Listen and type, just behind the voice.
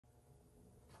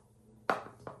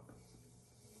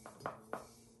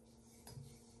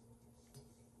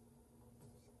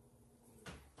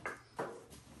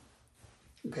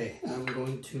Okay, I'm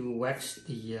going to wax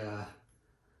the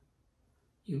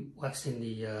waxing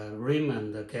the rim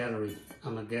and the gallery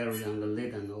on the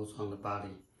lid and also on the body.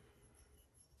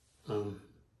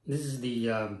 This is the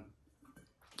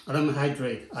aluminum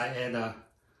hydrate. I add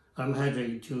aluminum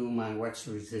hydrate to my wax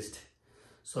resist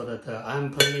so that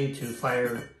I'm planning to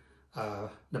fire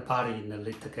the body and the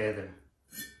lid together.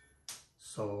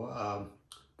 So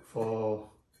for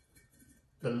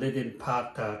the lidded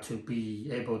part to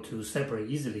be able to separate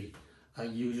easily, I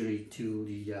usually do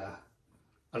the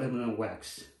aluminum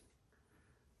wax.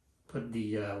 Put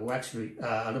the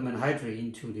aluminum hydrate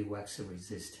into the wax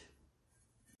resist.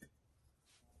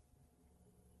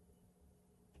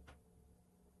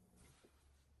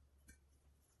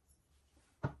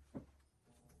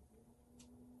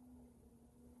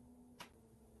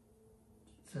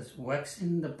 Just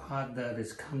waxing the part that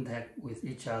is contact with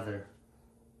each other.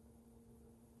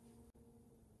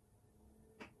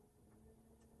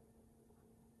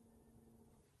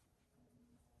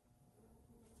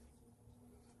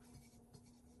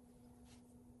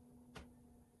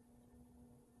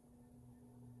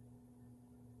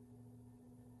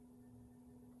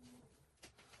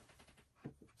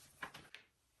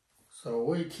 So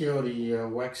wait till the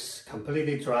wax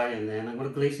completely dry, and then I'm going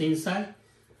to glaze inside.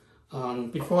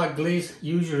 Before I glaze,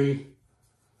 usually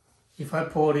if I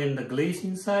pour in the glaze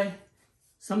inside,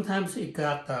 sometimes it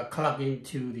got clogged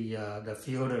into the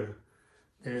filter.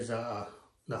 There's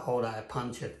the hole that I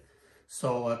punch it.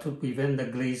 So to prevent the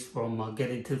glaze from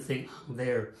getting too thick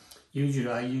there, usually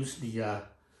I use the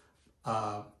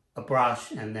a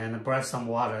brush and then brush some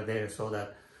water there so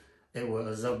that it will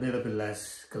absorb a little bit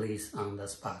less glaze on the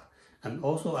spot. And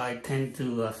also I tend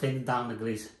to thin down the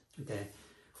glaze. Okay,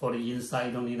 for the inside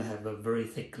you don't need to have a very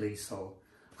thick glaze, so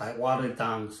I water it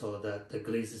down so that the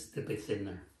glaze is a bit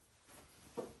thinner.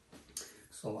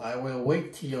 So I will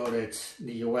wait till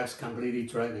the wax completely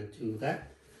dry and do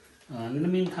that. In the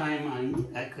meantime,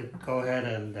 I could go ahead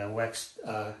and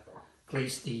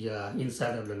glaze the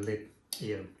inside of the lid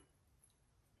here.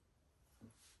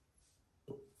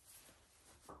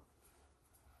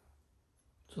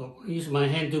 So use my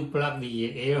hand to plug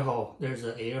the air hole. There's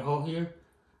an air hole here.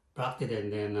 Plug it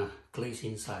and then glaze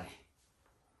inside.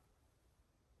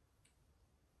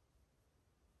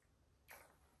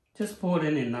 Just pour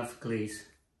in enough glaze.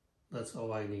 That's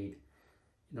all I need.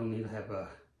 You don't need to have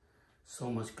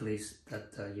so much glaze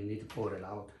that you need to pour it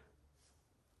out.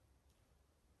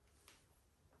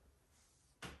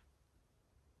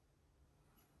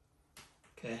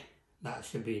 Okay, that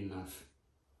should be enough.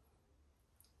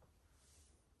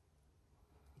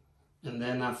 And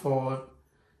then for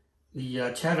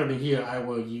the chattering here, I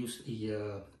will use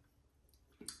the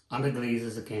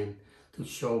underglazes again to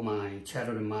show my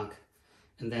chattering mark.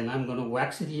 And then I'm going to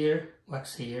wax it here,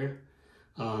 wax here,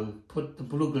 put the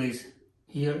blue glaze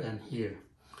here and here.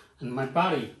 And my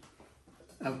body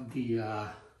of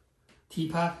the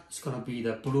teapot is going to be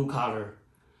the blue color.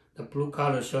 The blue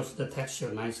color shows the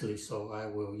texture nicely, so I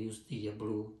will use the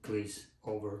blue glaze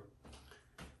over.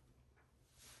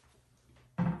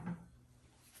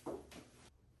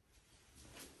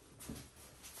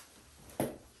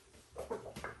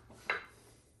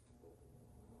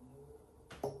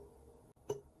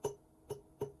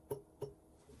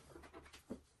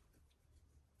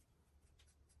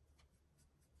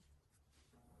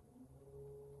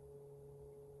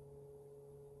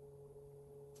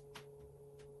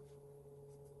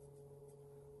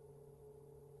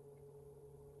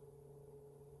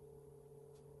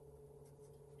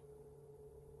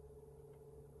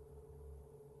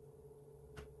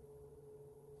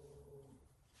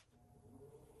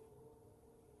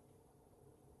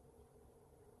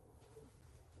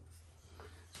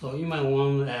 So you might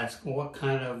want to ask what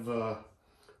kind of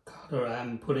color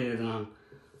I'm putting it on.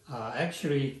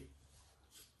 Actually,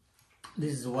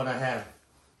 this is what I have.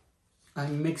 I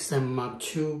mix them up,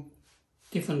 two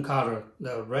different colors,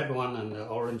 the red one and the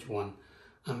orange one.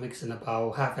 I'm mixing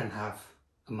about half and half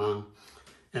amount.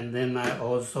 And then I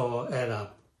also add a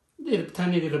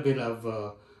tiny little bit of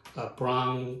a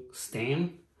brown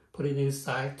stain, put it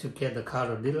inside to get the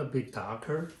color a little bit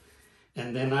darker.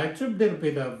 And then I drip a little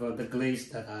bit of the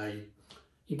glaze that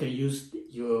you can use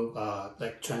your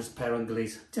like transparent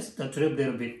glaze, just a drip a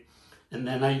little bit. And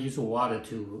then I use water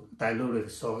to dilute it,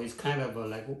 so it's kind of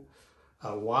like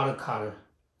a watercolor.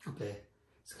 Okay,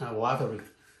 it's kind of watery.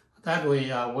 That way,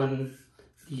 when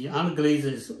the underglaze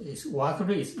is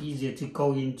watery, it's easier to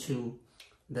go into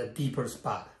the deeper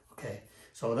spot. Okay,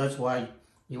 so that's why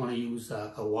you want to use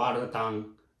a watered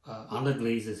down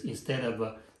underglazes instead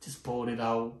of just pour it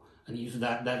out and use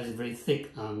that. That is very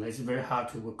thick. It's very hard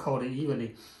to coat it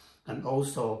evenly. and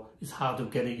also it's hard to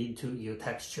get it into your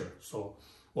texture. So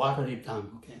water it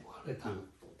down, okay, water it down.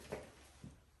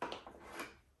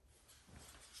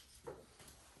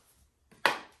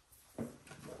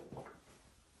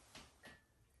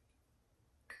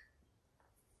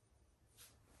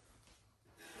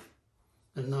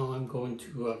 And now I'm going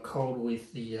to coat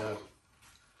with the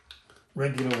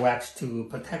regular wax to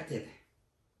protect it.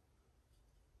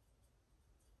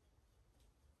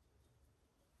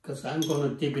 Because I'm going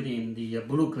to dip it in the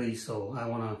blue glaze, so I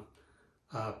want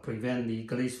to prevent the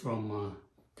glaze from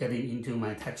getting into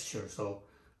my texture, so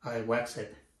I wax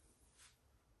it.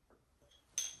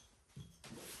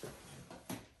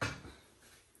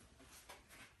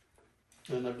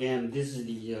 And again, this is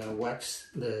the wax,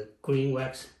 the green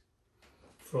wax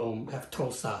from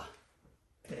F-Tosa.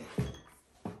 Okay.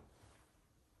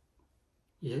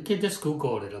 You can just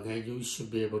Google it, okay? You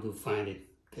should be able to find it,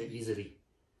 okay, easily.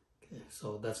 Okay,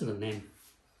 so that's the name.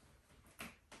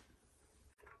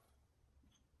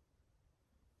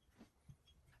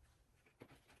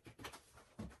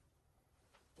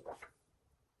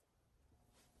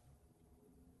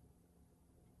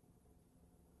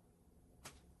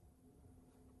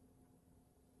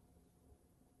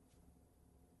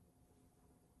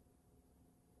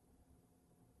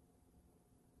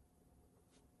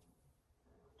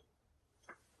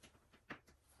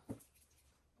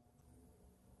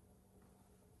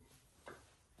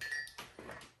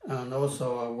 And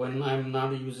also, when I'm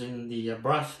not using the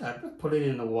brush, I put it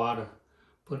in the water,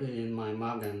 put it in my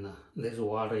mug, and there's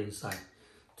water inside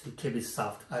to keep it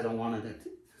soft. I don't want it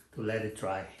to let it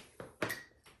dry.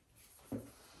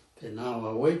 Okay, now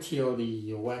I'll wait till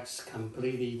the wax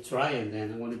completely dry, and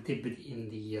then I want to dip it in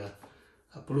the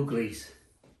blue glaze.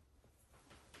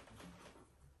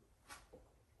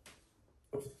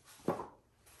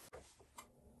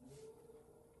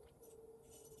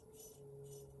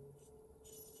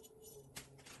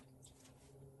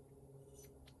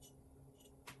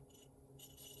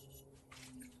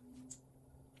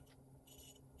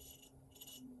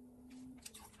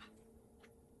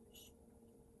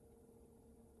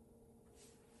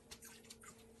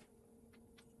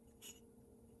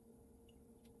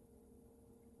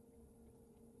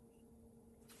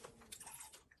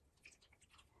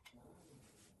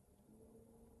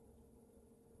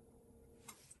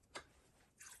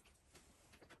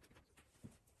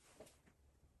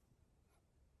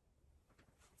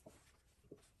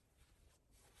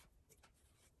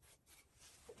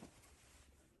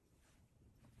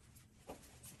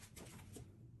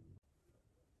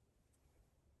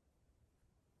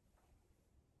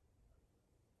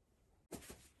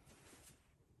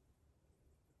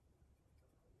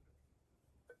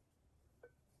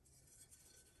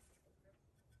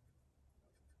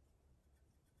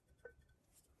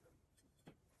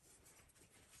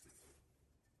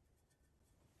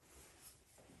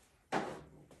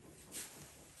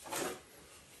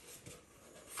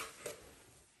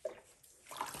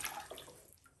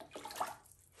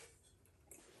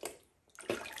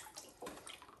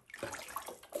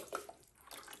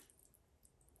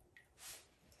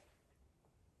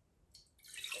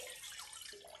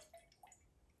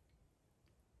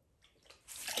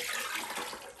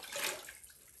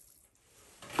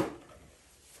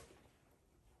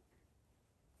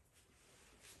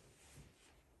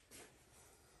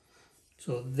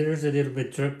 So there's a little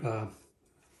bit drip,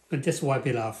 but just wipe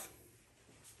it off.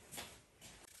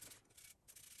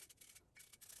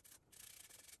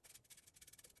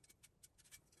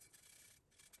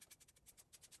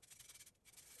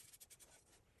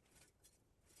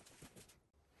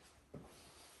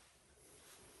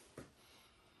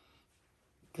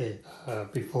 Okay,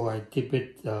 before I dip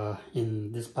it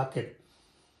in this bucket,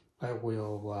 I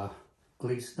will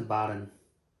glaze the bottom.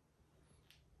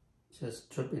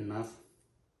 Just drip enough.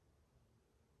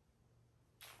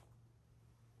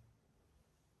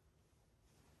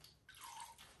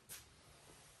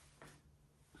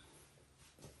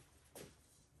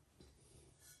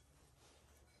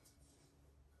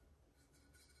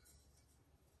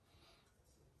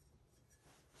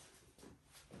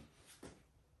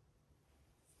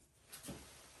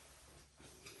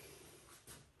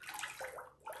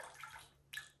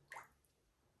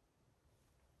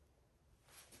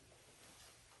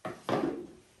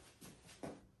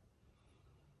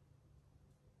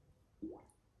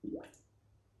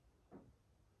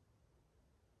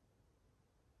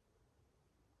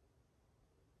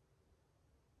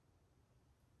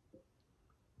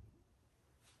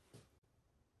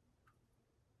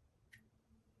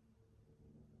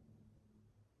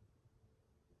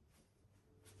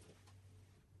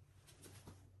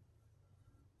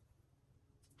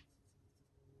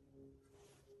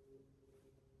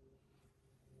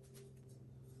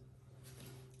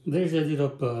 There's a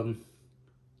little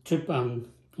drip on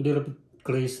a little bit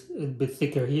glaze, a bit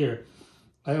thicker here.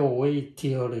 I will wait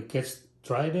till it gets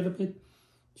dry a little bit.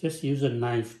 Just use a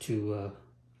knife to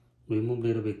remove a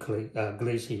little bit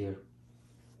glaze here.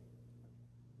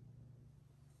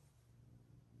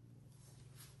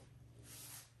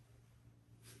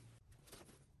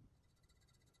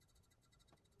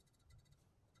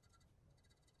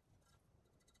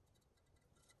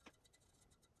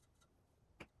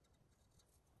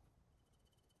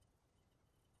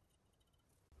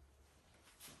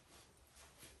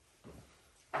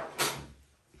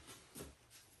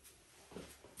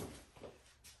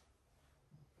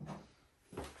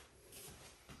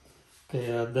 Okay,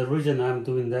 the reason I'm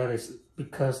doing that is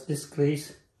because this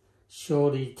glaze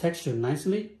shows the texture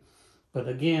nicely, but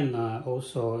again,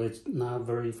 also it's not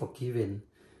very forgiving.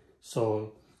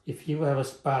 So if you have a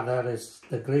spot that is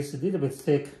the glaze a little bit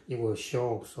thick, it will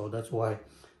show. So that's why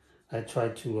I try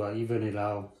to even it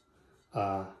out.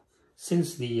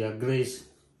 Since the glaze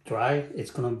dry,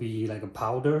 it's gonna be like a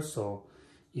powder. So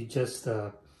you just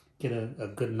get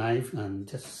a good knife and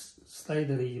just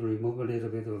slightly remove a little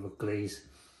bit of the glaze,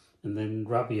 and then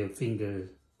rub your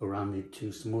finger around it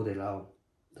to smooth it out.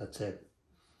 That's it.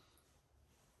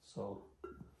 So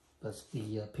that's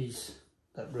the piece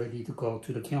that's ready to go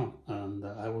to the kiln, and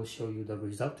I will show you the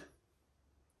result.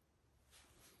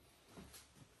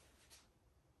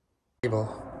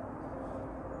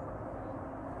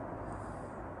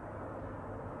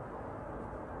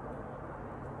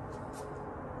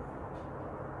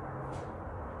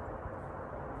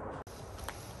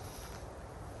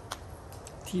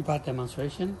 Teapot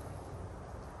demonstration.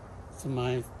 It's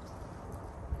my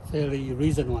fairly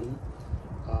recent one.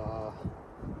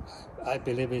 I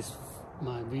believe it's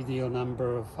my video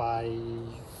number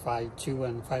 552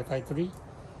 and 553.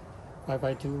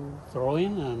 552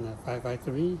 throwing and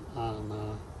 553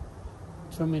 on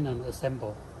trimming and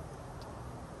assemble.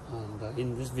 And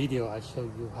in this video I show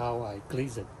you how I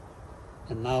glaze it,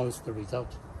 and now is the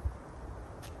result.